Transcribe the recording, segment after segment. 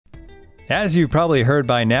As you've probably heard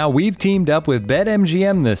by now, we've teamed up with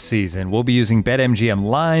BetMGM this season. We'll be using BetMGM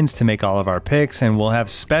lines to make all of our picks, and we'll have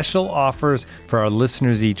special offers for our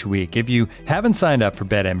listeners each week. If you haven't signed up for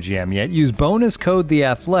BetMGM yet, use bonus code The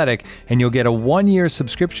Athletic, and you'll get a 1-year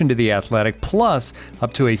subscription to The Athletic, plus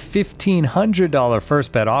up to a $1,500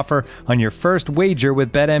 first bet offer on your first wager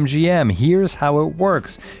with BetMGM. Here's how it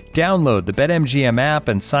works. Download the BetMGM app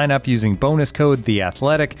and sign up using bonus code The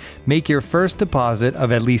Athletic. Make your first deposit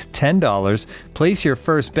of at least $10. Place your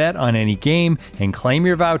first bet on any game and claim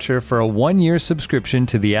your voucher for a 1-year subscription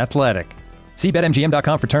to The Athletic. See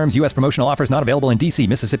BetMGM.com for terms. U.S. promotional offers not available in D.C.,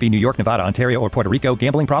 Mississippi, New York, Nevada, Ontario, or Puerto Rico.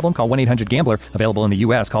 Gambling problem? Call 1-800-GAMBLER. Available in the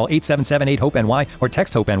U.S. Call 877-8-HOPE-NY or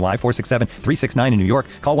text HOPE-NY 467-369 in New York.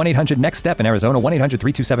 Call 1-800-NEXT-STEP in Arizona.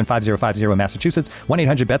 1-800-327-5050 in Massachusetts.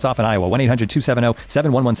 1-800-BETS-OFF in Iowa.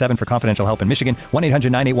 1-800-270-7117 for confidential help in Michigan.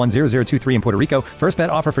 1-800-981-0023 in Puerto Rico. First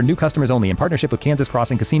bet offer for new customers only in partnership with Kansas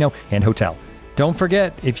Crossing Casino and Hotel. Don't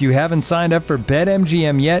forget, if you haven't signed up for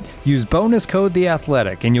BetMGM yet, use bonus code The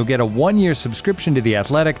Athletic, and you'll get a 1-year subscription to The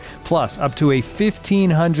Athletic, plus up to a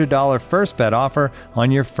 $1,500 first bet offer on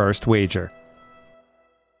your first wager.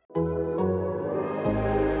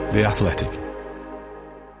 The Athletic.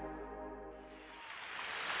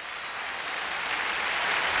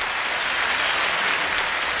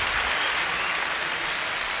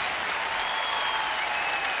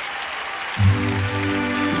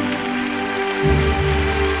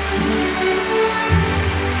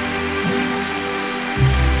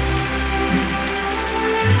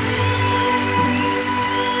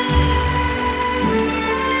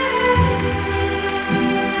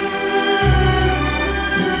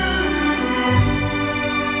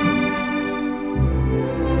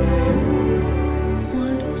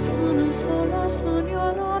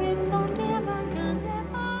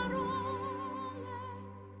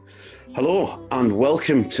 Hello and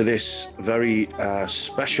welcome to this very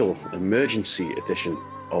special emergency edition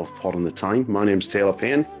of Pod on the Time. My name's Taylor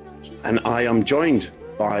Payne and I am joined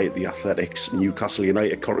by the Athletics Newcastle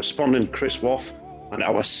United correspondent Chris Woff and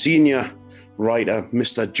our senior writer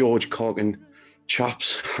Mr. George Corkin.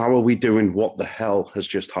 Chaps, how are we doing? What the hell has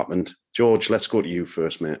just happened? George, let's go to you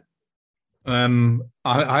first, mate.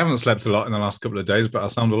 I haven't slept a lot in the last couple of days, but I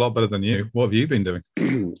sound a lot better than you. What have you been doing?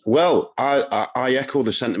 Well, I echo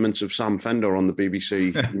the sentiments of Sam Fender on the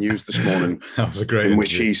BBC News this morning. That was a great in interview.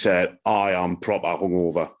 which he said, I am proper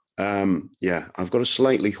hungover. Yeah, I've got a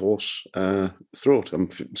slightly hoarse throat. I'm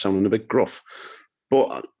sounding a bit gruff.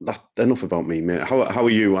 But enough about me, mate. How are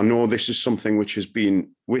you? I know this is something which has been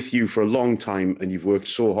with you for a long time, and you've worked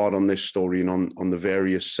so hard on this story and on the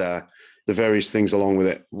various things along with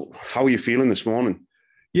it. How are you feeling this morning?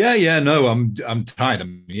 Yeah, no, I'm tired. I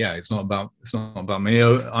mean, yeah, it's not about me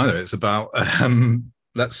either. It's about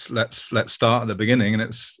let's start at the beginning, and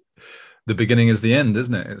it's the beginning is the end,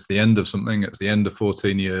 isn't it? It's the end of something. It's the end of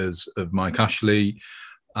 14 years of Mike Ashley.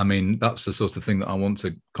 I mean, that's the sort of thing that I want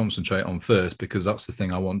to concentrate on first, because that's the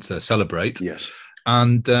thing I want to celebrate. Yes,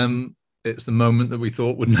 and it's the moment that we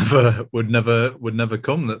thought would never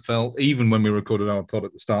come. That felt, even when we recorded our pod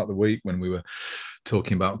at the start of the week, when we were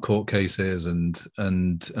talking about court cases and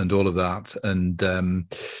all of that, and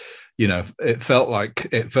it felt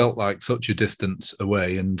like such a distance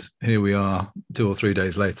away, and here we are 2 or 3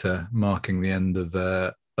 days later, marking the end of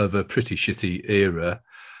a pretty shitty era.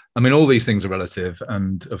 I mean, all these things are relative,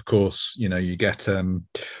 and of course, you get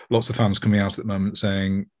lots of fans coming out at the moment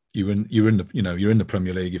saying you're in the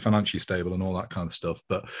Premier League, you're financially stable, and all that kind of stuff.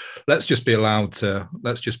 But let's just be allowed to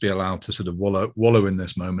sort of wallow in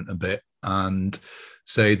this moment a bit and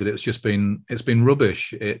say that it's been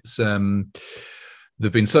rubbish. It's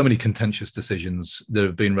there've been so many contentious decisions. There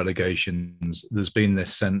have been relegations. There's been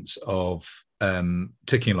this sense of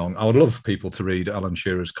ticking along. I would love people to read Alan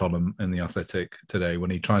Shearer's column in The Athletic today,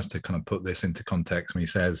 when he tries to kind of put this into context. When he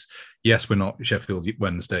says, yes, we're not Sheffield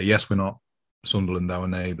Wednesday. Yes, we're not Sunderland, our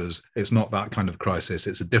neighbours. It's not that kind of crisis.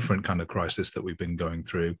 It's a different kind of crisis that we've been going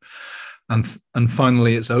through. And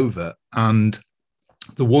finally, it's over. And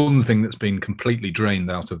the one thing that's been completely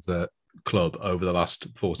drained out of the club over the last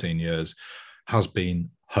 14 years has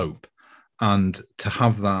been hope. And to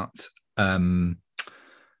have that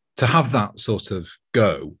sort of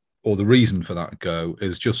go, or the reason for that go,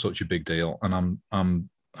 is just such a big deal. And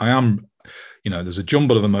I am, there's a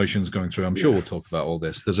jumble of emotions going through. I'm sure we'll talk about all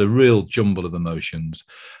this. There's a real jumble of emotions.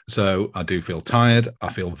 So I do feel tired.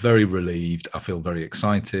 I feel very relieved. I feel very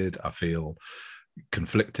excited. I feel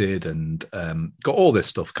conflicted, and got all this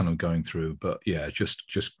stuff kind of going through. But yeah, just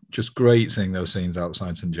great seeing those scenes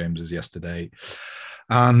outside St James's yesterday.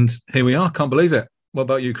 And here we are. Can't believe it. What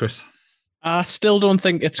about you, Chris? I still don't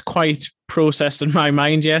think it's quite processed in my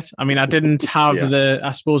mind yet. I mean, I didn't have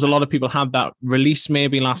I suppose a lot of people had that release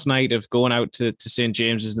maybe last night of going out to St.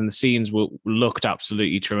 James's, and the scenes looked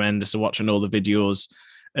absolutely tremendous. Watching all the videos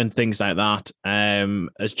and things like that.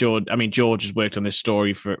 George has worked on this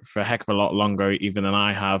story for a heck of a lot longer even than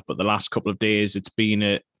I have, but the last couple of days it's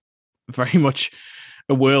been very much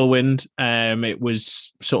a whirlwind. It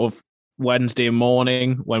was sort of Wednesday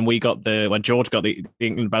morning when George got the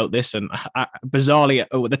inkling about this, and bizarrely,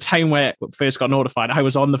 at the time where I first got notified, I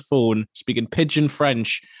was on the phone speaking pidgin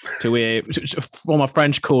French to a former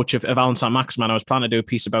French coach of Alan Saint-Maximin. I was planning to do a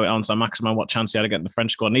piece about Alan Saint-Maximin, what chance he had to get in the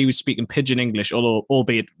French squad, and he was speaking pidgin English, although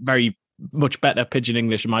albeit very much better pidgin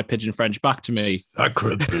English than my pidgin French back to me.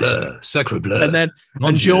 Sacre bleu. And then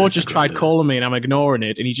George just tried calling me, and I'm ignoring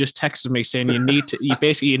it, and he just texted me saying,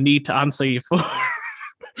 you need to answer your phone.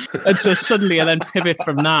 And so suddenly I then pivot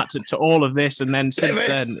from that to all of this, and then since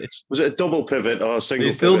then was it a double pivot or a single?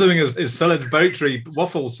 He's still pivot? doing his celebratory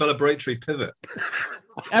celebratory pivot.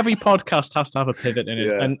 Every podcast has to have a pivot in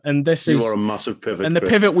it, and this is a massive pivot. And the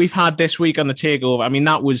pivot we've had this week on the takeover, I mean,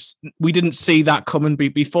 we didn't see that coming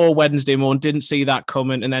before Wednesday morning. Didn't see that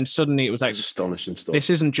coming, and then suddenly it was like astonishing stuff. This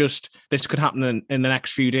isn't just this could happen in the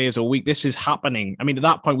next few days or week. This is happening. I mean, at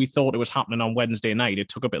that point we thought it was happening on Wednesday night. It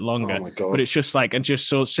took a bit longer, oh my God. But it's just like, and just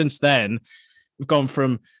so since then we've gone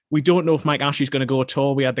from. We don't know if Mike Ashley's going to go at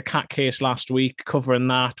all. We had the cat case last week covering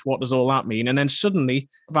that. What does all that mean? And then suddenly,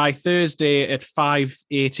 by Thursday at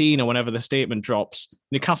 5:18 or whenever the statement drops,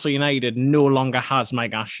 Newcastle United no longer has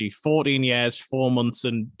Mike Ashley. 14 years, 4 months,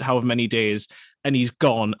 and however many days, and he's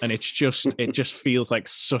gone. And it just feels like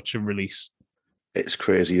such a release. It's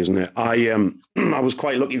crazy, isn't it? I was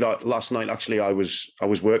quite lucky that last night. Actually, I was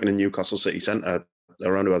working in Newcastle City Centre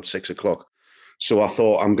around about 6:00. So I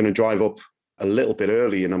thought I'm going to drive up a little bit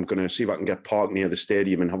early, and I'm going to see if I can get parked near the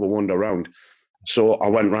stadium and have a wander around. So I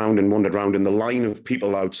went round and wandered around, and the line of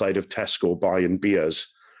people outside of Tesco buying beers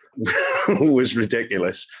was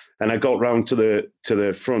ridiculous. And I got round to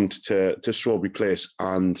the front to Strawberry Place,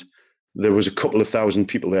 and there was a couple of thousand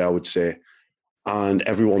people there, I would say, and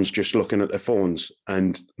everyone's just looking at their phones.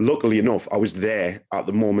 And luckily enough, I was there at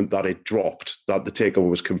the moment that it dropped, that the takeover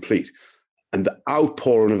was complete, and the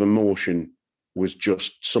outpouring of emotion was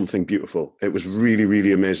just something beautiful. It was really,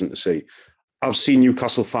 really amazing to see. I've seen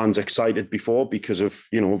Newcastle fans excited before because of,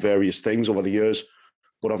 various things over the years,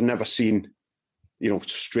 but I've never seen,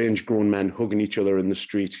 strange grown men hugging each other in the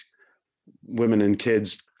street, women and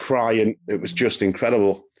kids crying. It was just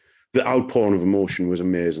incredible. The outpouring of emotion was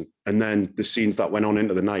amazing. And then the scenes that went on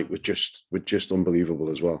into the night were just unbelievable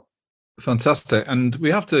as well. Fantastic. And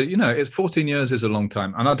we have to, it's 14 years is a long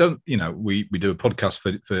time. And I don't, we do a podcast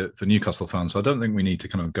for Newcastle fans, so I don't think we need to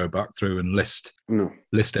kind of go back through and list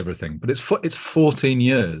everything. But it's 14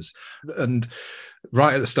 years. And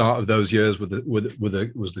right at the start of those years was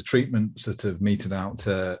the treatment sort of meted out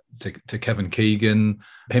to Kevin Keegan,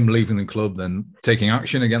 him leaving the club, then taking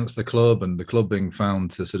action against the club, and the club being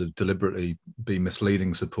found to sort of deliberately be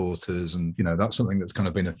misleading supporters. And, that's something that's kind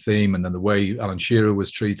of been a theme. And then the way Alan Shearer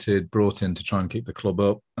was treated, brought in to try and keep the club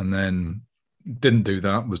up, and then didn't do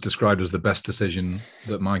that, was described as the best decision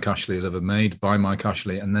that Mike Ashley has ever made by Mike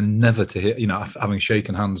Ashley, and then never to hear, having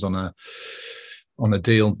shaken hands on a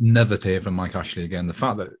deal, never to hear from Mike Ashley again. The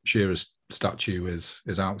fact that Shearer's statue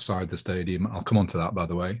is outside the stadium, I'll come on to that, by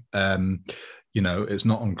the way. It's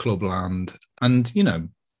not on club land. And,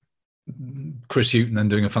 Chris Hughton then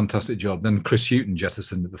doing a fantastic job. Then Chris Hughton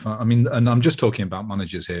jettisoned at the front. I mean, and I'm just talking about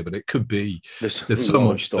managers here, but it could be. There's so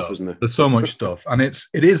much stuff, isn't there? There's so much stuff, and it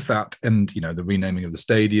is that, and the renaming of the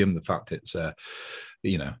stadium, the fact it's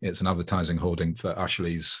it's an advertising hoarding for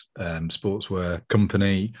Ashley's sportswear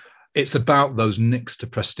company. It's about those nicks to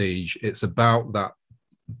prestige. It's about that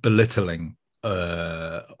belittling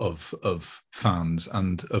of fans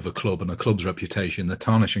and of a club and a club's reputation, the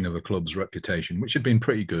tarnishing of a club's reputation, which had been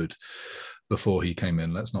pretty good before he came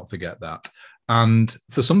in. Let's not forget that. And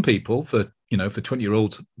for some people, for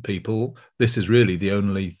 20-year-old people, this is really the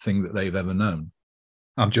only thing that they've ever known.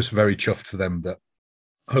 I'm just very chuffed for them that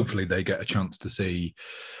hopefully they get a chance to see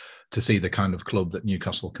the kind of club that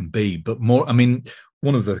Newcastle can be. But more, I mean,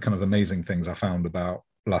 one of the kind of amazing things I found about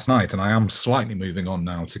last night, and I am slightly moving on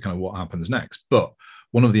now to kind of what happens next, but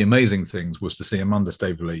one of the amazing things was to see Amanda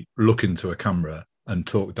Staveley look into a camera and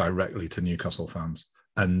talk directly to Newcastle fans.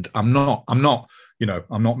 And I'm not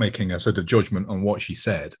making a sort of judgment on what she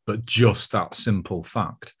said, but just that simple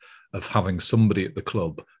fact of having somebody at the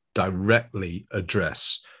club directly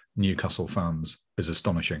address Newcastle fans is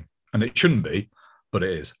astonishing. And it shouldn't be, but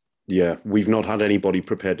it is. Yeah, we've not had anybody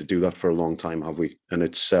prepared to do that for a long time, have we? And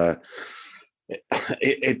it's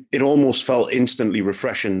it almost felt instantly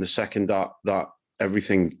refreshing the second that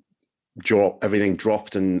everything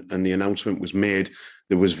dropped and the announcement was made.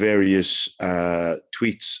 There was various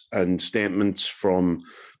tweets and statements from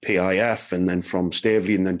PIF and then from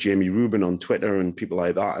Staveley and then Jamie Rubin on Twitter and people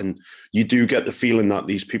like that. And you do get the feeling that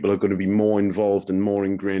these people are going to be more involved and more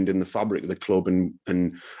ingrained in the fabric of the club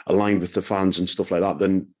and aligned with the fans and stuff like that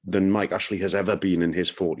than Mike Ashley has ever been in his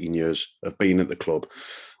 14 years of being at the club.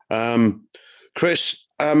 Chris,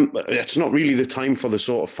 it's not really the time for the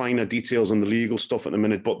sort of finer details on the legal stuff at the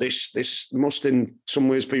minute, but this must in some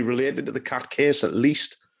ways be related to the Cat case at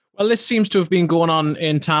least. Well, this seems to have been going on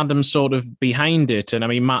in tandem sort of behind it. And I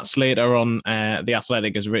mean, Matt Slater on The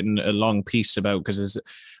Athletic has written a long piece about, because it's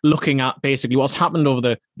looking at basically what's happened over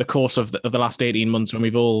the course of the last 18 months when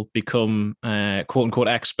we've all become quote unquote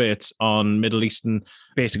experts on Middle Eastern,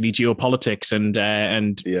 basically geopolitics and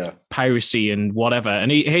piracy and whatever.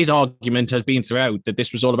 And his argument has been throughout that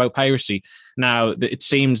this was all about piracy. Now, it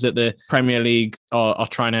seems that the Premier League are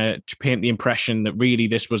trying to paint the impression that really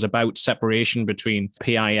this was about separation between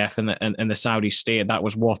PIF and the Saudi state. That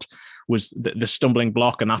was what was the stumbling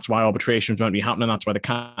block, and that's why arbitration was meant to be happening. That's why the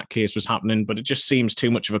Cat case was happening. But it just seems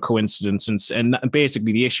too much of a coincidence. And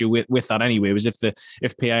basically the issue with that anyway was if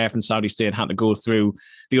PIF and Saudi state had to go through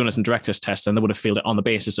the owners and directors test, then they would have failed it on the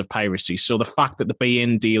basis of piracy. So the fact that the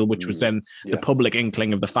Be-In deal, which was then the public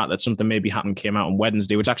inkling of the fact that something maybe happened, came out on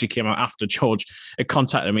Wednesday, which actually came out after George had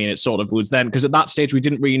contacted me, and it sort of was then, because at that stage we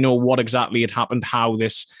didn't really know what exactly had happened, how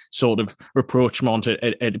this sort of rapprochement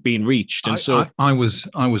had been reached. And I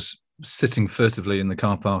was sitting furtively in the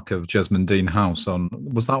car park of Jesmond Dean House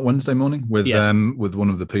was that Wednesday morning with one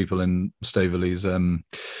of the people in Staveley's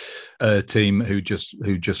team who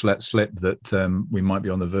just let slip that we might be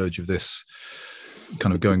on the verge of this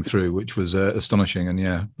kind of going through, which was astonishing.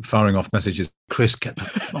 And firing off messages, Chris, get the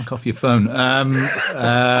fuck off your phone.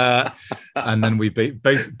 And then we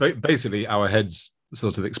basically our heads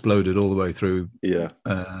sort of exploded all the way through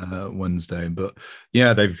Wednesday. But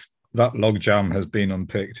that logjam has been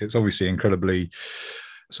unpicked. It's obviously incredibly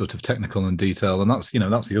sort of technical and detailed, and that's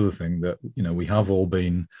the other thing that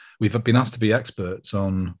we've been asked to be experts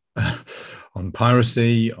on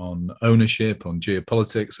piracy, on ownership, on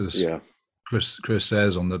geopolitics, as Chris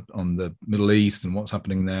says, on the Middle East and what's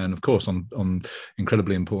happening there, and of course on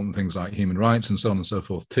incredibly important things like human rights and so on and so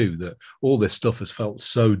forth too. That all this stuff has felt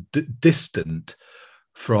so distant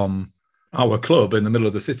from our club in the middle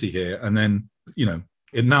of the city here, and then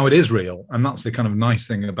now it is real, and that's the kind of nice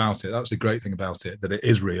thing about it. That's the great thing about it, that it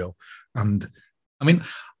is real. And I mean,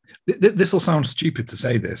 this will sound stupid to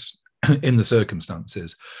say this in the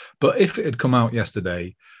circumstances, but if it had come out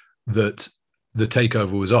yesterday that the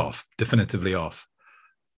takeover was definitively off,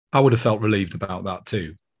 I would have felt relieved about that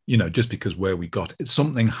too. Just because where we got it,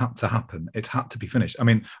 something had to happen. It had to be finished. I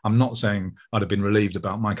mean, I'm not saying I'd have been relieved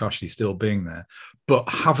about Mike Ashley still being there, but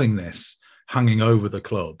having this hanging over the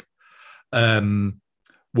club,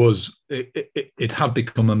 it had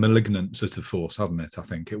become a malignant sort of force, hadn't it? I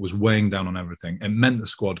think it was weighing down on everything. It meant the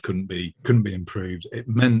squad couldn't be improved. It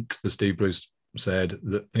meant, as Steve Bruce said,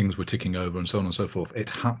 that things were ticking over and so on and so forth. It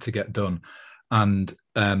had to get done, and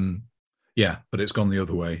but it's gone the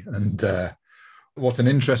other way. And what an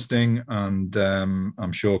interesting and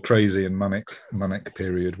I'm sure crazy and manic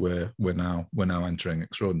period we're now entering.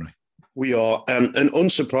 Extraordinary. We are, and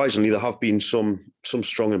unsurprisingly, there have been some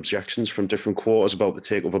strong objections from different quarters about the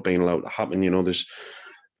takeover being allowed to happen.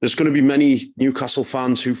 There's going to be many Newcastle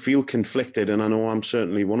fans who feel conflicted, and I know I'm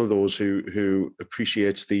certainly one of those who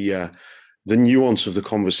appreciates the nuance of the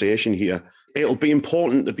conversation here. It'll be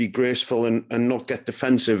important to be graceful and not get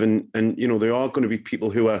defensive, and there are going to be people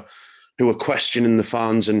who are questioning the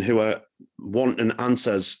fans and who are wanting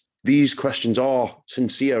answers. These questions are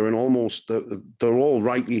sincere and almost they're all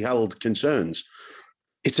rightly held concerns.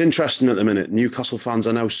 It's interesting at the minute. Newcastle fans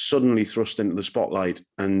are now suddenly thrust into the spotlight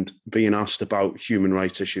and being asked about human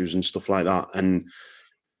rights issues and stuff like that. And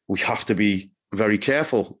we have to be very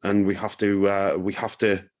careful, and we have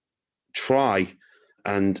to try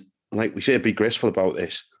and, like we say, be graceful about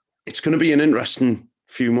this. It's going to be an interesting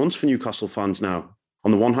few months for Newcastle fans now.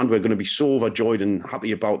 On the one hand, we're going to be so overjoyed and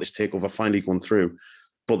happy about this takeover finally going through.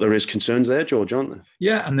 But there is concerns there, George, aren't there?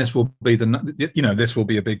 Yeah, and this will be this will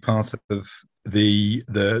be a big part of the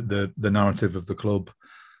narrative of the club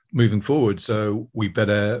moving forward. So we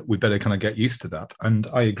better kind of get used to that. And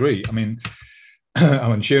I agree. I mean,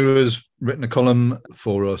 Alan Shearer's written a column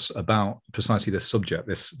for us about precisely this subject,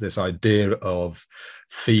 this idea of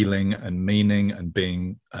feeling and meaning and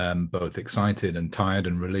being both excited and tired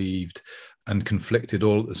and relieved and conflicted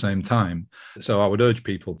all at the same time. So I would urge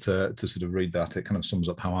people to sort of read that. It kind of sums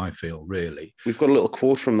up how I feel, really. We've got a little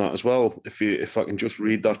quote from that as well. If I can just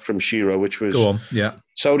read that from Shearer, which was, go on, yeah.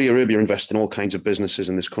 Saudi Arabia invest in all kinds of businesses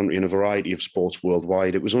in this country in a variety of sports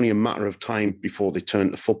worldwide. It was only a matter of time before they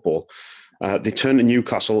turned to football. They turned to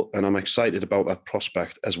Newcastle, and I'm excited about that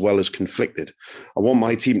prospect as well as conflicted. I want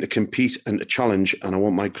my team to compete and to challenge, and I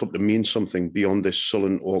want my club to mean something beyond this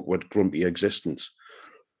sullen, awkward, grumpy existence.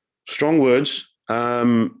 Strong words,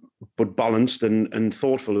 but balanced and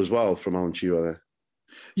thoughtful as well from Alan Shearer there.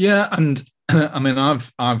 Yeah, and I mean,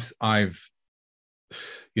 I've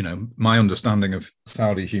my understanding of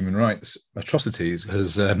Saudi human rights atrocities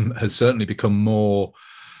has certainly become more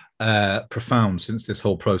profound since this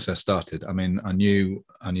whole process started. I mean, I knew,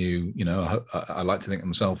 I like to think of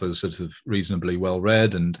myself as sort of reasonably well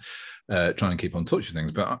read and trying to keep on touch with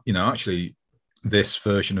things. But, actually this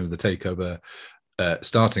version of the takeover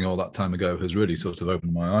starting all that time ago has really sort of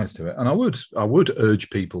opened my eyes to it. And I would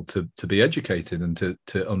urge people to be educated and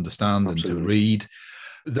to understand. Absolutely. And to read.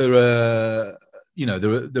 There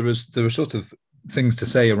are sort of things to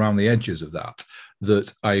say around the edges of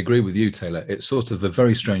that I agree with you, Taylor. It's sort of a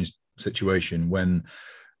very strange situation when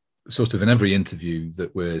sort of in every interview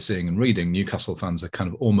that we're seeing and reading, Newcastle fans are kind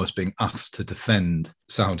of almost being asked to defend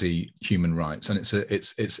Saudi human rights. And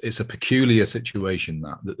it's a peculiar situation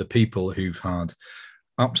that the people who've had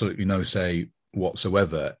absolutely no say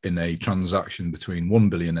whatsoever in a transaction between one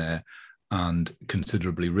billionaire and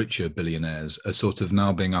considerably richer billionaires are sort of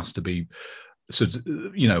now being asked to be sort of,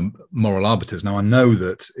 moral arbiters. Now, I know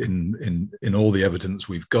that in all the evidence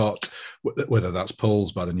we've got, whether that's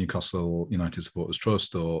polls by the Newcastle United Supporters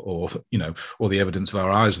Trust or the evidence of our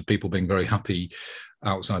eyes of people being very happy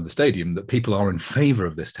outside the stadium, that people are in favour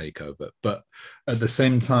of this takeover. But at the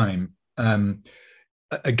same time,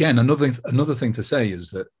 again, another thing to say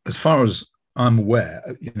is that as far as I'm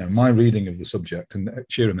aware, my reading of the subject, and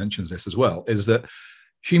Shearer mentions this as well, is that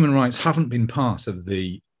human rights haven't been part of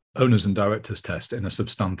the owners and directors test in a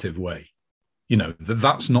substantive way.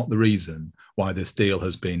 That's not the reason why this deal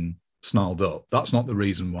has been snarled up. That's not the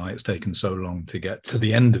reason why it's taken so long to get to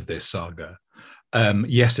the end of this saga.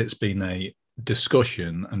 Yes, it's been a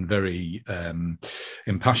discussion and very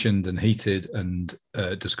impassioned and heated and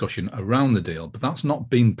discussion around the deal, but that's not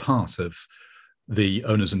been part of the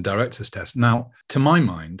owners and directors test. Now, to my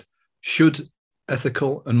mind, should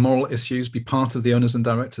ethical and moral issues be part of the owners and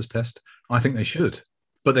directors test? I think they should.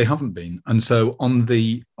 But they haven't been. And so on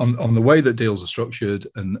the way that deals are structured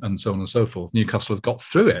and so on and so forth, Newcastle have got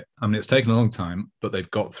through it. I mean, it's taken a long time, but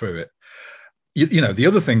they've got through it. The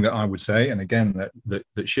other thing that I would say, and again,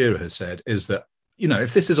 that Shearer has said, is that,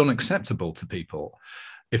 if this is unacceptable to people,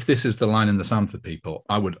 if this is the line in the sand for people,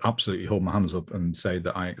 I would absolutely hold my hands up and say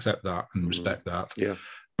that I accept that and respect that. Yeah.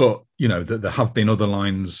 But, that there have been other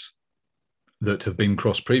lines that have been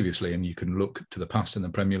crossed previously, and you can look to the past in the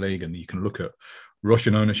Premier League, and you can look at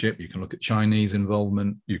Russian ownership, you can look at Chinese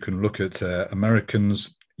involvement, you can look at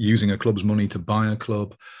Americans using a club's money to buy a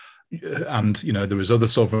club, and there is other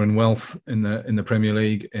sovereign wealth in the Premier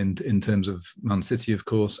League, and in terms of Man City, of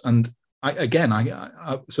course. And I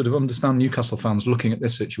sort of understand Newcastle fans looking at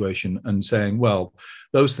this situation and saying, well,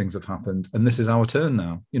 those things have happened, and this is our turn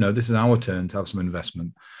now. This is our turn to have some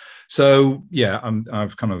investment. So yeah,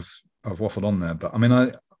 I've waffled on there, but I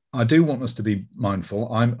mean, I do want us to be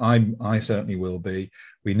mindful. I certainly will be.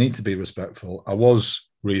 We need to be respectful. I was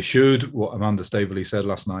reassured what Amanda Staveley said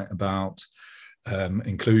last night about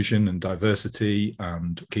inclusion and diversity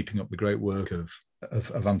and keeping up the great work of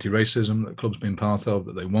anti-racism that the club's been part of,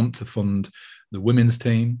 that they want to fund the women's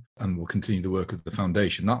team and will continue the work of the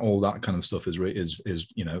foundation. All that kind of stuff is what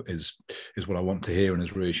I want to hear and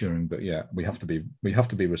is reassuring. But yeah, we have to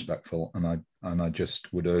be respectful, and I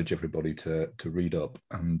just would urge everybody to read up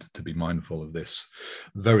and to be mindful of this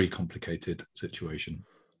very complicated situation.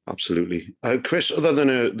 Absolutely. Chris, other than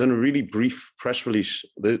a really brief press release,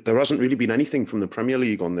 there hasn't really been anything from the Premier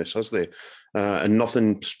League on this, has there? And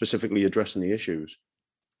nothing specifically addressing the issues.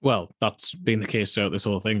 Well, that's been the case throughout this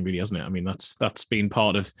whole thing, really, hasn't it? I mean, that's been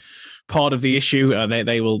part of the issue.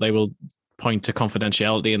 They will point to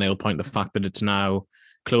confidentiality, and they will point to the fact that it's now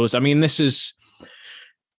closed. I mean,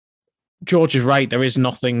 George is right. There is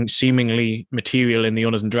nothing seemingly material in the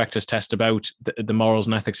owners and directors test about the morals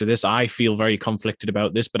and ethics of this. I feel very conflicted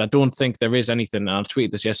about this, but I don't think there is anything, and I'll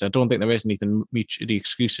tweet this yesterday, I don't think there is anything mutually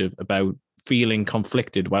exclusive about feeling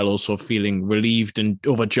conflicted while also feeling relieved and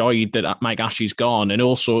overjoyed that Mike Ashley's gone, and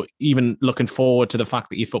also even looking forward to the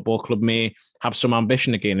fact that your football club may have some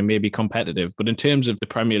ambition again and may be competitive. But in terms of the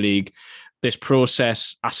Premier League, this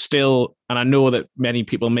process, I still, and I know that many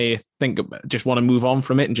people may think just want to move on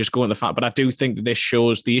from it and just go into the fact, but I do think that this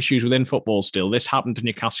shows the issues within football still. This happened to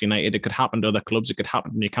Newcastle United. It could happen to other clubs. It could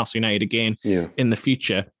happen to Newcastle United again in the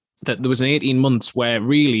future. That there was an 18 months where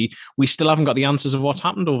really we still haven't got the answers of what's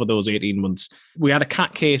happened over those 18 months. We had a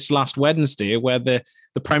CAT case last Wednesday where the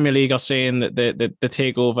Premier League are saying that the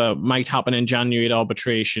takeover might happen in January at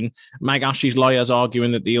arbitration. Mike Ashley's lawyers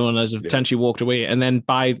arguing that the owners have potentially walked away. And then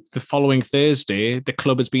by the following Thursday, the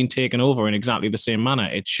club has been taken over in exactly the same manner.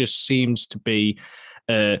 It just seems to be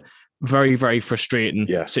a very, very frustrating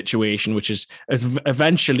situation, which has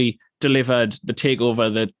eventually delivered the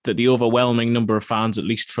takeover that the overwhelming number of fans, at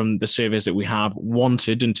least from the surveys that we have,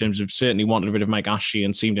 wanted, in terms of certainly wanted rid of Mike Ashley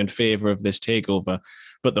and seemed in favour of this takeover.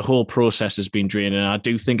 But the whole process has been draining, and I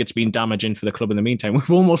do think it's been damaging for the club in the meantime. We've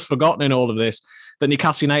almost forgotten in all of this that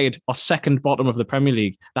Newcastle United are second bottom of the Premier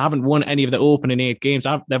League. They haven't won any of the opening 8 games.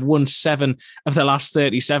 They've won 7 of the last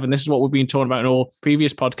 37. This is what we've been talking about in all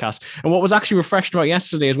previous podcasts. And what was actually refreshing about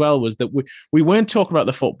yesterday as well was that we weren't talking about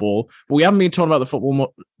the football, but we haven't been talking about the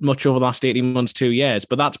football much over the last 18 months, 2 years,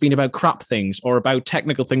 but that's been about crap things or about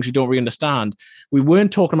technical things we don't really understand. We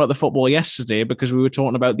weren't talking about the football yesterday because we were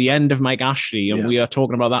talking about the end of Mike Ashley, and we are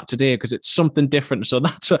talking about that today because it's something different. So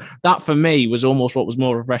that for me was almost what was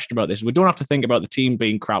more refreshing about this. We don't have to think about the team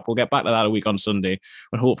being crap. We'll get back to that a week on Sunday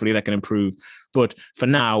when hopefully they can improve. But for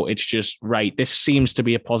now, it's just right. This seems to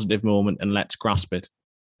be a positive moment, and let's grasp it.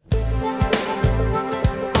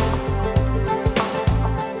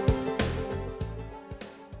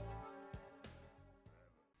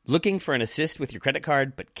 Looking for an assist with your credit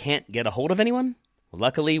card but can't get a hold of anyone? Well,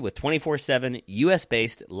 luckily, with 24/7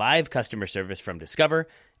 US-based live customer service from Discover,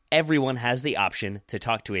 everyone has the option to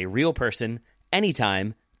talk to a real person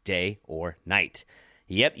anytime, day or night.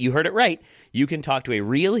 Yep, you heard it right. You can talk to a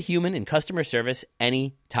real human in customer service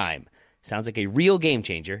anytime. Sounds like a real game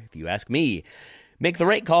changer, if you ask me. Make the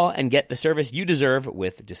right call and get the service you deserve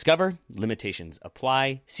with Discover. Limitations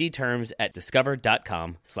apply. See terms at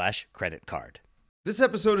discover.com/creditcard. This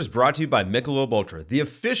episode is brought to you by Michelob Ultra, the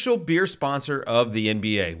official beer sponsor of the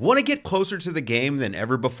NBA. Want to get closer to the game than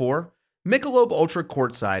ever before? Michelob Ultra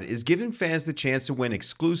Courtside is giving fans the chance to win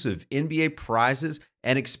exclusive NBA prizes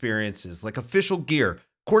and experiences like official gear,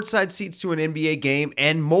 courtside seats to an NBA game,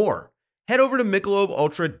 and more. Head over to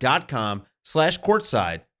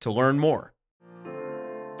MichelobUltra.com/courtside to learn more.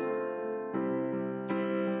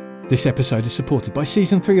 This episode is supported by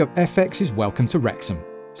Season 3 of FX's Welcome to Wrexham.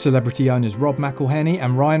 Celebrity owners Rob McElhenney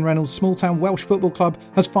and Ryan Reynolds' small-town Welsh football club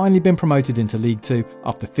has finally been promoted into League 2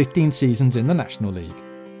 after 15 seasons in the National League.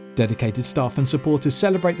 Dedicated staff and supporters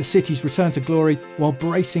celebrate the city's return to glory while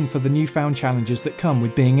bracing for the newfound challenges that come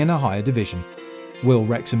with being in a higher division. Will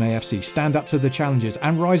Wrexham AFC stand up to the challenges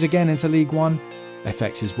and rise again into League 1?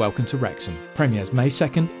 FX's Welcome to Wrexham premieres May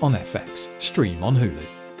 2nd on FX. Stream on Hulu.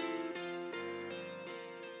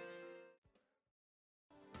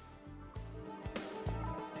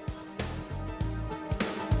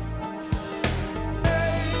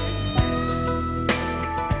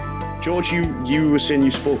 George, you were saying you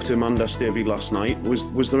spoke to Amanda Stavely last night.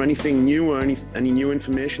 Was there anything new or any new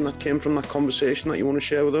information that came from that conversation that you want to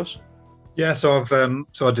share with us? Yeah, so I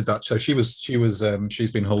did that. So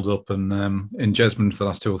she's been holed up and in Jesmond for the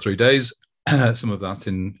last 2 or 3 days. Some of that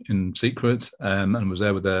in secret, and was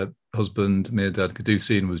there with her husband Mirdad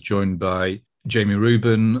Qadusi, and was joined by Jamie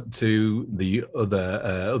Rubin to the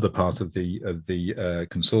other part of the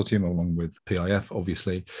consortium, along with PIF,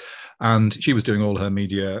 obviously. And she was doing all her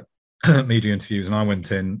media interviews, and I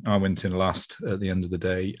went in last at the end of the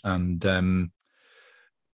day, and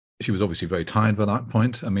she was obviously very tired by that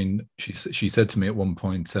point. I mean, she said to me at one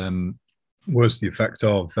point, was the effect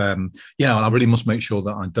of, I really must make sure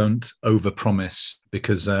that I don't overpromise,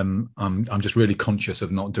 because I'm just really conscious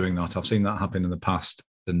of not doing that. I've seen that happen in the past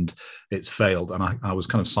and it's failed. And I was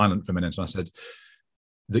kind of silent for a minute, and I said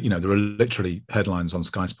that, there are literally headlines on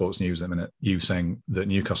Sky Sports News at the minute, you saying that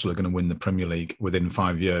Newcastle are going to win the Premier League within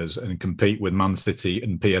 5 years and compete with Man City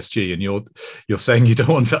and PSG, and you're saying you don't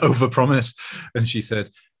want to overpromise. And she said,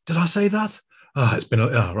 "Did I say that? It's been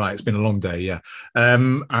a long day, yeah."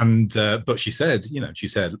 But she said,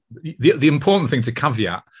 the important thing to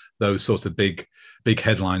caveat those sorts of big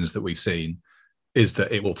headlines that we've seen is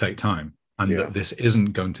that it will take time, and that this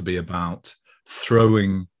isn't going to be about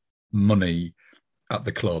throwing money at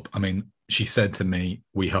the club. I mean, she said to me,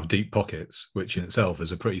 "We have deep pockets," which in itself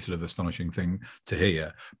is a pretty sort of astonishing thing to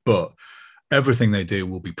hear. But everything they do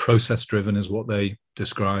will be process driven, is what they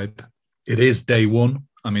describe. It is day one.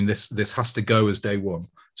 I mean, this has to go as day one.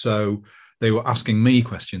 So They were asking me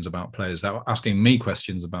questions about players. They were asking me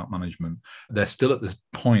questions about management. They're still at this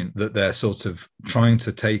point that they're sort of trying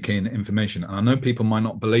to take in information. And I know people might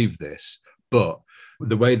not believe this, but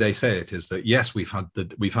the way they say it is that, yes, we've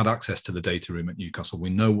had access to the data room at Newcastle. We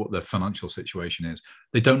know what the financial situation is.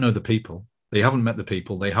 They don't know the people. They haven't met the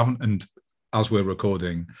people. They haven't. And as we're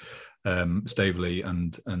recording, Staveley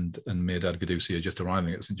and Mirdad Guddusi are just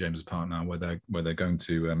arriving at St James's Park now, where they're going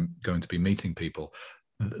to be meeting people.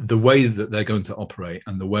 The way that they're going to operate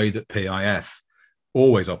and the way that PIF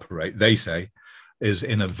always operate, they say, is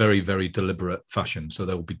in a very, very deliberate fashion. So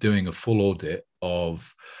they'll be doing a full audit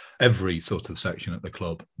of every sort of section at the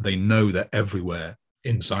club. They know that everywhere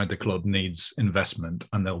inside the club needs investment,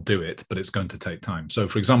 and they'll do it, but it's going to take time. So,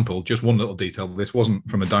 for example, just one little detail, this wasn't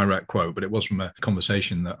from a direct quote, but it was from a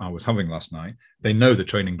conversation that I was having last night. They know the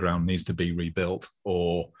training ground needs to be rebuilt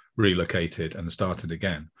or relocated and started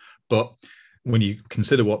again. But when you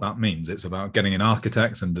consider what that means, it's about getting in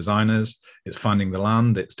architects and designers, it's finding the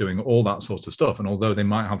land, it's doing all that sort of stuff. And although they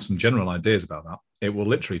might have some general ideas about that, it will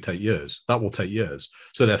literally take years. That will take years.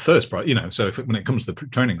 So their first, when it comes to the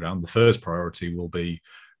training ground, the first priority will be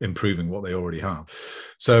improving what they already have.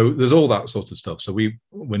 So there's all that sort of stuff. So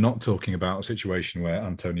we're not talking about a situation where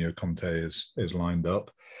Antonio Conte is lined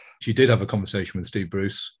up. She did have a conversation with Steve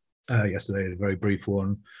Bruce yesterday, a very brief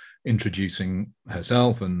one, introducing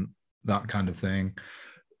herself and that kind of thing.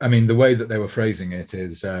 I mean, the way that they were phrasing it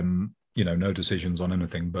is, no decisions on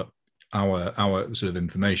anything, but our sort of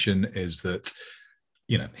information is that,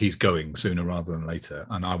 he's going sooner rather than later,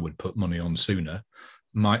 and I would put money on sooner.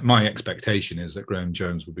 My expectation is that Graham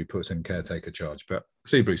Jones would be put in caretaker charge, but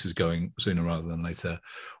Steve Bruce is going sooner rather than later.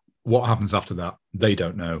 What happens after that, they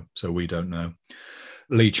don't know, so we don't know.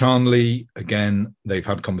 Lee Charnley, again, they've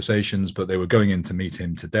had conversations, but they were going in to meet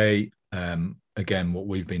him today. Again, what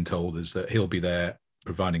we've been told is that he'll be there,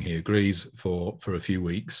 providing he agrees, for a few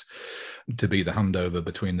weeks to be the handover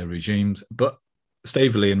between the regimes. But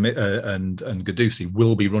Staveley and Guddusi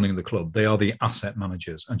will be running the club. They are the asset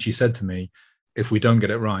managers. And she said to me, if we don't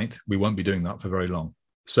get it right, we won't be doing that for very long.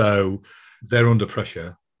 So they're under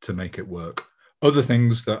pressure to make it work. Other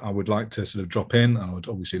things that I would like to sort of drop in, I would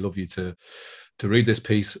obviously love you to read this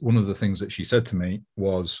piece. One of the things that she said to me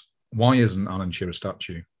was, why isn't Alan Shearer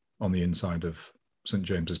statue on the inside of St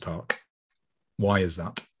James's Park? Why is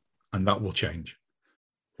that? And that will change.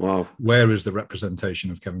 Wow. Where is the representation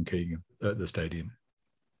of Kevin Keegan at the stadium?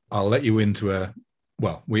 I'll let you into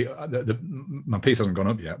my piece hasn't gone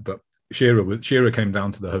up yet, but Shearer came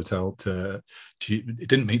down to the hotel she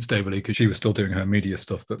didn't meet Staveley because she was still doing her media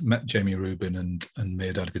stuff, but met Jamie Rubin and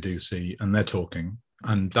Mirdad Guddusi, and they're talking.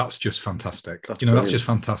 And that's just fantastic. That's just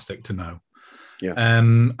fantastic to know. Yeah.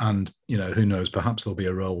 And who knows, perhaps there'll be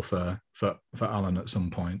a role for Alan at some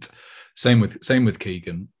point. Same with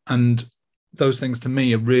Keegan. And those things to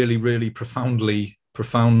me are really, really profoundly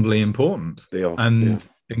important. They are. And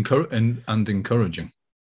encouraging.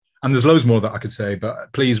 And there's loads more that I could say,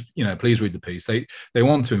 but please read the piece. They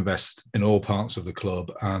want to invest in all parts of the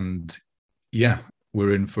club, and yeah,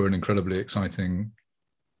 we're in for an incredibly exciting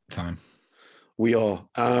time. We are.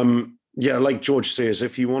 Like George says,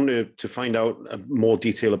 if you want to find out more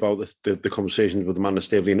detail about the conversations with Amanda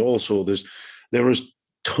Staveley, and also there is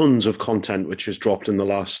tons of content which has dropped in the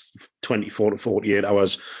last 24 to 48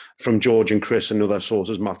 hours from George and Chris and other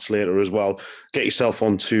sources, Matt Slater as well. Get yourself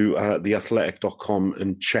onto theathletic.com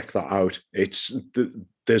and check that out.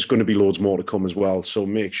 There's going to be loads more to come as well. So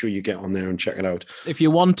make sure you get on there and check it out. If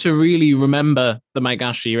you want to really remember the Mike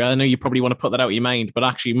Ashley, I know you probably want to put that out of your mind, but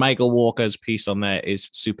actually Michael Walker's piece on there is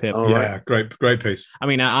superb. Oh, yeah, great piece. I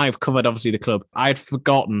mean, I've covered obviously the club. I'd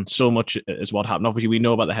forgotten so much as what happened. Obviously we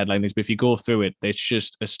know about the headline things, but if you go through it, it's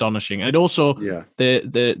just astonishing. And also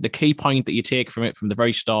the key point that you take from it from the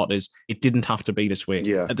very start is it didn't have to be this way.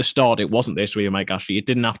 Yeah. At the start, it wasn't this way, Mike Ashley. It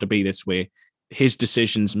didn't have to be this way. His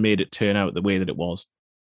decisions made it turn out the way that it was.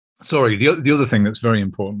 Sorry, the other thing that's very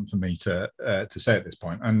important for me to say at this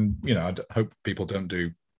point, and I hope people don't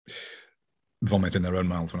do vomit in their own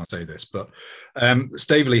mouths when I say this, but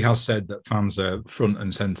Staveley has said that fans are front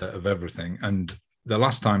and centre of everything. And the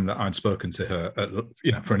last time that I'd spoken to her,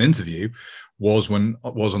 for an interview, was on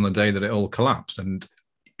the day that it all collapsed, and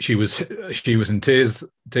she was in tears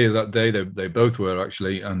that day. They both were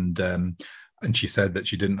actually, and she said that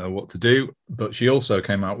she didn't know what to do, but she also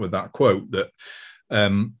came out with that quote that.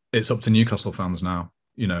 It's up to Newcastle fans now.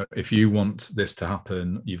 If you want this to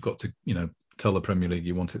happen, you've got to, tell the Premier League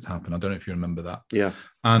you want it to happen. I don't know if you remember that. Yeah.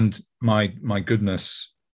 And my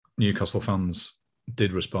goodness, Newcastle fans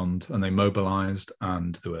did respond, and they mobilised,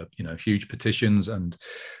 and there were, huge petitions, and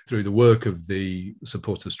through the work of the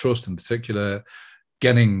Supporters Trust in particular,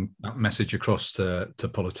 getting that message across to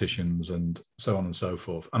politicians and so on and so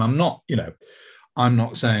forth. And I'm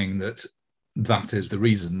not saying that is the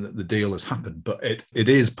reason that the deal has happened, but it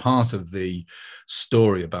is part of the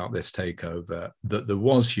story about this takeover that there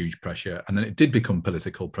was huge pressure, and then it did become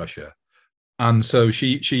political pressure. And so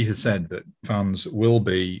she has said that fans will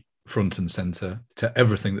be front and center to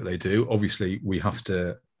everything that they do. Obviously, we have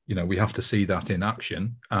to see that in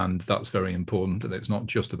action, and that's very important. And it's not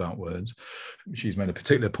just about words. She's made a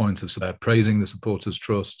particular point of praising the Supporters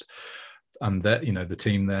Trust and that, the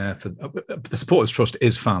team there. For the Supporters Trust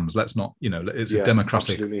is fans. Let's not, it's a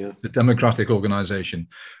democratic organisation,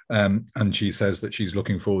 and she says that she's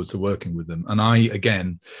looking forward to working with them. And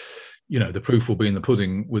again, the proof will be in the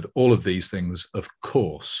pudding with all of these things, of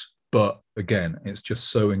course. But again, it's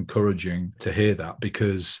just so encouraging to hear that,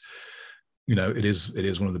 because it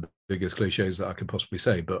is one of the biggest cliches that I could possibly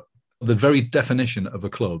say. But the very definition of a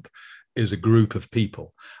club is a group of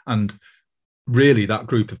people, and really that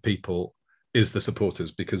group of people is the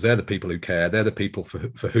supporters, because they're the people who care. They're the people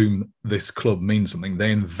for whom this club means something.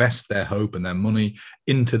 They invest their hope and their money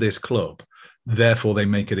into this club. Therefore, they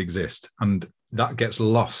make it exist. And that gets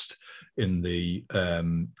lost in the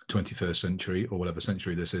 21st century, or whatever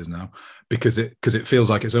century this is now, because it feels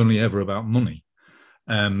like it's only ever about money.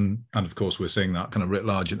 And of course, we're seeing that kind of writ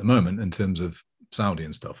large at the moment in terms of Saudi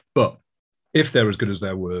and stuff. But if they're as good as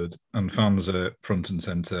their word and fans are front and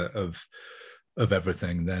centre of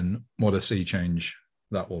everything, then what a sea change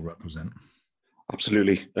that will represent.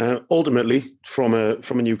 Absolutely. Ultimately, from a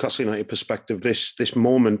Newcastle United perspective, this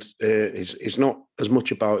moment is not as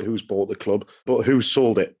much about who's bought the club, but who's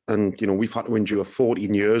sold it. And we've had to endure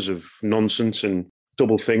 14 years of nonsense and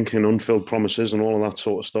doublethink and unfilled promises and all of that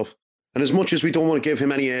sort of stuff. And as much as we don't want to give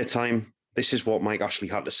him any airtime, this is what Mike Ashley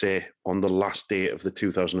had to say on the last day of the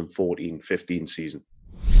 2014-15 season.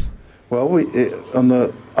 Well, on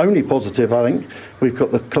the only positive, I think, we've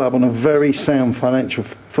got the club on a very sound financial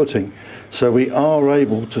footing. So we are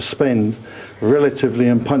able to spend relatively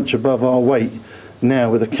and punch above our weight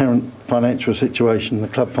now with the current financial situation the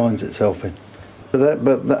club finds itself in. But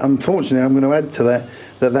unfortunately, I'm going to add to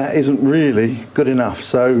that isn't really good enough.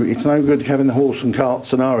 So it's no good having the horse and cart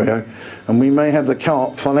scenario. And we may have the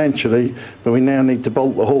cart financially, but we now need to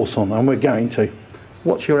bolt the horse on, and we're going to.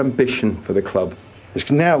 What's your ambition for the club? It's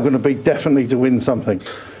now going to be definitely to win something.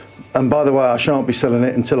 And by the way, I shan't be selling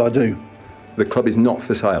it until I do. The club is not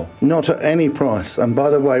for sale? Not at any price. And by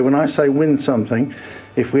the way, when I say win something,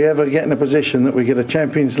 if we ever get in a position that we get a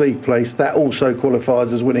Champions League place, that also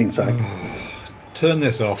qualifies as winning something. Turn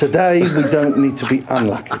this off. Today, we don't need to be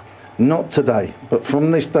unlucky. Not today. But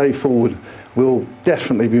from this day forward, we'll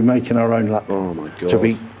definitely be making our own luck. Oh, my God. To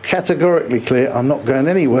be categorically clear, I'm not going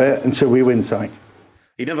anywhere until we win something.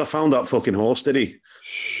 He never found that fucking horse, did he?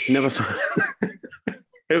 He never found...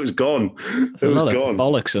 It was gone. It was gone.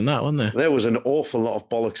 Bollocks in that, wasn't there? There was an awful lot of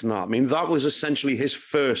bollocks in that. I mean, that was essentially his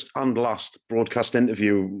first and last broadcast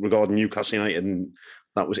interview regarding Newcastle United, and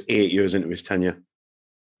that was 8 years into his tenure.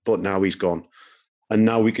 But now he's gone. And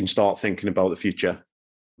now we can start thinking about the future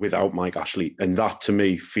without Mike Ashley. And that, to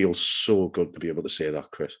me, feels so good to be able to say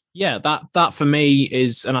that, Chris. Yeah, that for me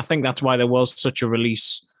is, and I think that's why there was such a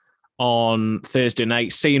release on Thursday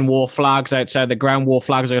night, seeing war flags outside the ground. War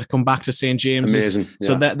flags are going to come back to St. James's. Amazing. Yeah.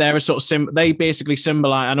 So they're a sort of they basically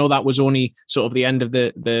symbolize. I know that was only sort of the end of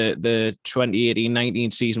the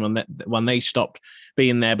 2018-19 season when they stopped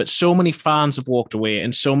being there, but so many fans have walked away,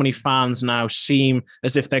 and so many fans now seem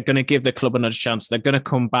as if they're going to give the club another chance. They're going to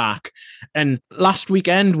come back. And last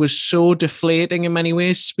weekend was so deflating in many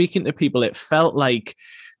ways. Speaking to people, it felt like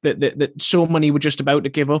that so many were just about to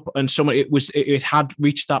give up, and so many, it had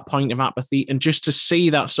reached that point of apathy. And just to see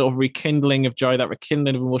that sort of rekindling of joy, that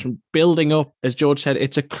rekindling of emotion building up, as George said,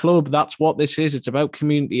 it's a club. That's what this is. It's about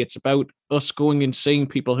community. It's about us going and seeing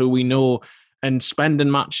people who we know and spending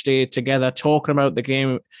match day together, talking about the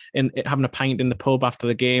game and having a pint in the pub after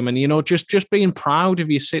the game, and just being proud of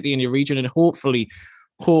your city and your region. And hopefully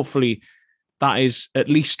that is at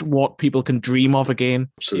least what people can dream of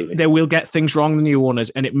again. Absolutely. They will get things wrong, the new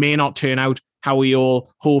owners, and it may not turn out how we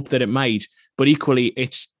all hope that it might. But equally,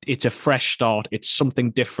 it's a fresh start. It's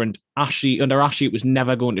something different. Under Ashley, it was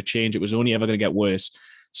never going to change. It was only ever going to get worse.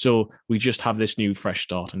 So we just have this new fresh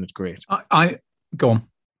start, and it's great. I go on.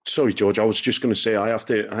 Sorry, George. I was just going to say I have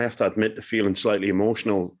to admit to feeling slightly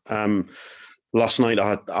emotional. Last night,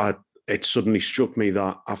 it suddenly struck me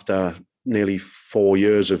that after nearly 4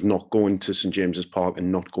 years of not going to St. James's Park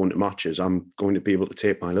and not going to matches, I'm going to be able to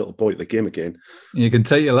take my little boy to the game again. You can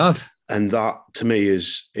take your lad. And that, to me,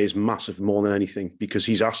 is massive more than anything, because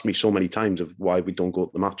he's asked me so many times of why we don't go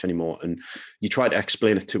to the match anymore. And you try to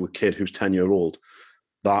explain it to a kid who's 10-year-old,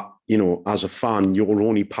 that, you know, as a fan, your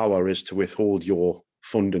only power is to withhold your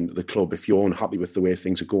funding to the club if you're unhappy with the way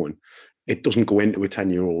things are going. It doesn't go into a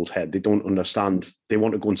 10-year-old's head. They don't understand. They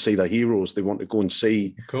want to go and see their heroes. They want to go and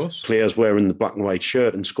see players wearing the black and white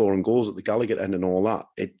shirt and scoring goals at the Gallagher end and all that.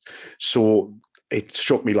 So it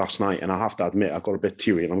struck me last night, and I have to admit, I got a bit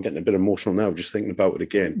teary, and I'm getting a bit emotional now just thinking about it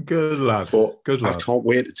again. Good lad. But Good lad. I can't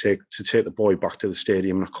wait to take the boy back to the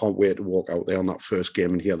stadium, and I can't wait to walk out there on that first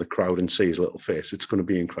game and hear the crowd and see his little face. It's going to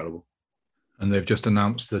be incredible. And they've just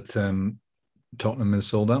announced that Tottenham is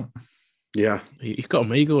sold out. Yeah. You've got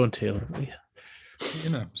me going, Taylor.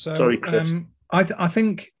 You know, so sorry, Chris. I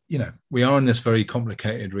think, you know, we are in this very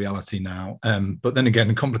complicated reality now. But then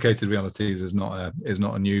again, complicated realities is not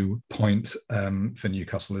a new point for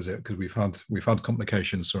Newcastle, is it? Because we've had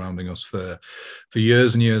complications surrounding us for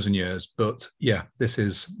years and years and years. But yeah, this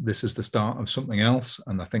is the start of something else,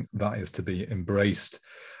 and I think that is to be embraced.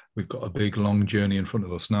 We've got a big, long journey in front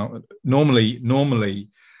of us now. Normally.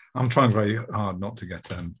 I'm trying very hard not to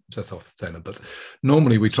get set off, Taylor, but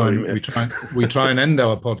normally we try and end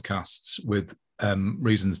our podcasts with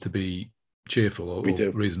reasons to be cheerful or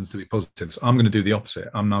reasons to be positive. So I'm going to do the opposite.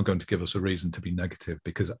 I'm now going to give us a reason to be negative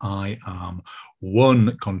because I am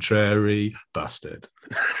one contrary bastard.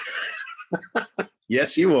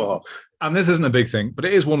 Yes, you are. And this isn't a big thing, but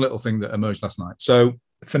it is one little thing that emerged last night. So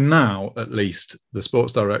for now, at least, the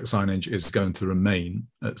Sports Direct signage is going to remain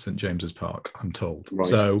at St James's Park, I'm told. Right.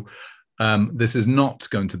 So this is not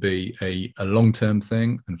going to be a long-term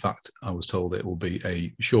thing. In fact, I was told it will be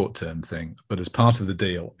a short-term thing. But as part of the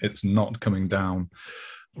deal, it's not coming down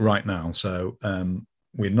right now. So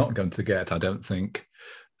we're not going to get, I don't think,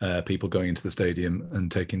 people going into the stadium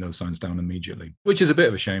and taking those signs down immediately, which is a bit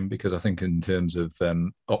of a shame because I think in terms of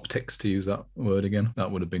optics, to use that word again, that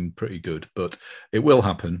would have been pretty good. But it will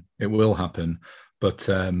happen. It will happen, but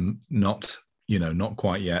not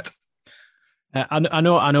quite yet. I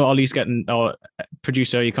know Ollie's getting, or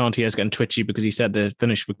producer you can't hear is getting twitchy because he said to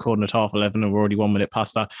finish recording at 11:30 and we're already 1 minute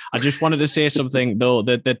past that. I just wanted to say something though,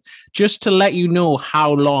 that just to let you know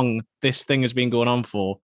how long this thing has been going on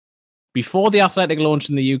for. Before The Athletic launched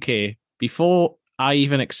in the UK, before I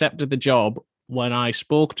even accepted the job, when I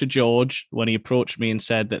spoke to George, when he approached me and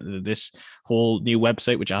said that this whole new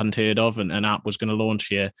website, which I hadn't heard of, and an app was going to launch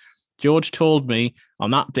here, George told me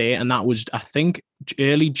on that day, and that was, I think,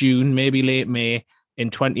 early June, maybe late May in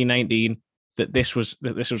 2019, that this was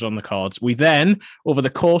on the cards. We then, over the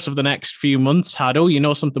course of the next few months, had,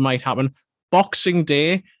 something might happen. Boxing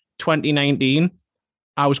Day 2019,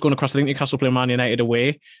 I was going across, I think Newcastle play Man United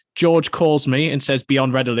away. George calls me and says, be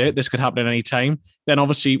on red alert. This could happen at any time. Then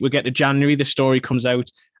obviously we get to January. The story comes out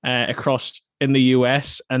across in the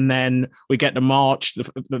US. And then we get to March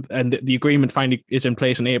and the agreement finally is in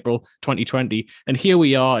place in April 2020. And here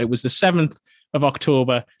we are. It was the 7th of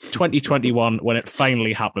October, 2021, when it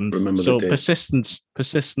finally happened. Remember so the day.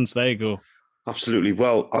 Persistence. There you go. Absolutely.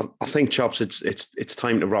 Well, I think, chaps, it's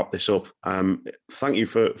time to wrap this up. Thank you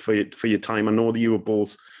for your time. I know that you were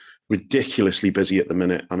both ridiculously busy at the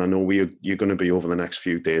minute, and I know you're going to be over the next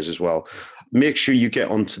few days as well. Make sure you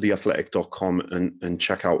get onto theathletic.com and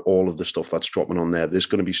check out all of the stuff that's dropping on there. There's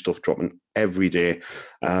going to be stuff dropping every day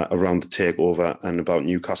around the takeover and about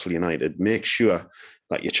Newcastle United. Make sure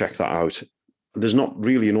that you check that out. There's not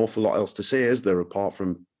really an awful lot else to say, is there, apart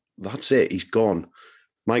from that's it, he's gone.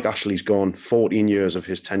 Mike Ashley's gone. 14 years of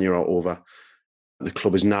his tenure are over. The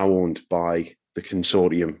club is now owned by the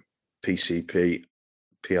consortium, PCP,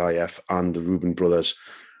 PIF, and the Reuben brothers.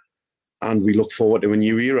 And we look forward to a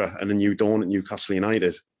new era and a new dawn at Newcastle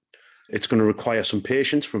United. It's going to require some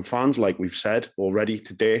patience from fans, like we've said already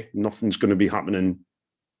today. Nothing's going to be happening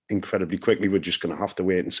incredibly quickly. We're just going to have to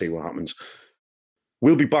wait and see what happens.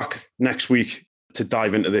 We'll be back next week to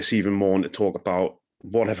dive into this even more and to talk about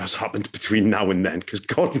whatever's happened between now and then, because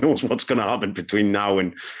God knows what's going to happen between now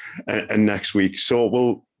and next week.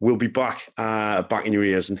 So we'll be back in your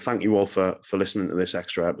ears, and thank you all for listening to this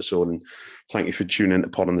extra episode, and thank you for tuning in to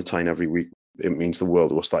Pod on the Tyne every week. It means the world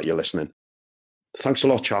to us that you're listening. Thanks a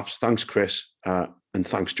lot, chaps. Thanks, Chris, and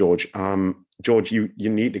thanks, George. George, you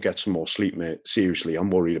need to get some more sleep, mate. Seriously, I'm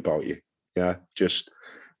worried about you. Yeah, just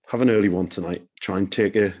have an early one tonight. Try and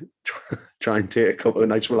take a couple of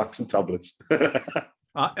nice relaxing tablets.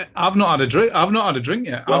 I've not had a drink. I've not had a drink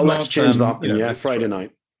yet. Well, let's change that then. Yeah, Friday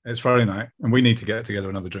night. It's Friday night, and we need to get together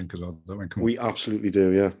and have a drink as well. We absolutely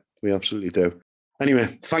do. Yeah, we absolutely do. Anyway,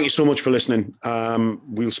 thank you so much for listening.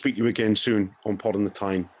 We'll speak to you again soon on Pod on the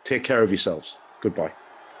Tyne. Take care of yourselves. Goodbye.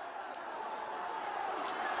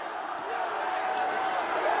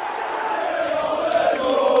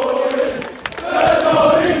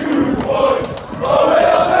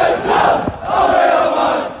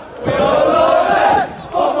 Oh,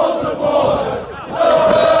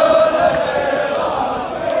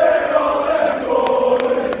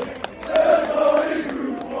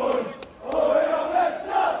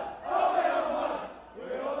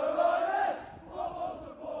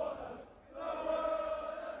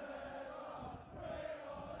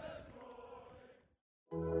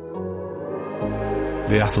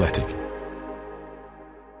 The Athletic.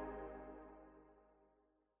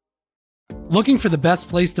 Looking for the best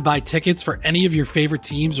place to buy tickets for any of your favorite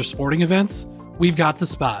teams or sporting events? We've got the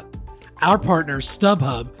spot. Our partner,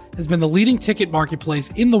 StubHub, has been the leading ticket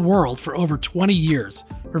marketplace in the world for over 20 years,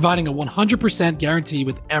 providing a 100% guarantee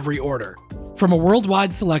with every order. From a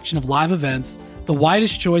worldwide selection of live events, the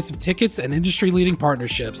widest choice of tickets and industry-leading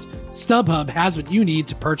partnerships, StubHub has what you need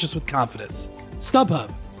to purchase with confidence.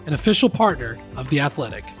 StubHub, an official partner of The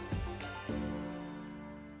Athletic.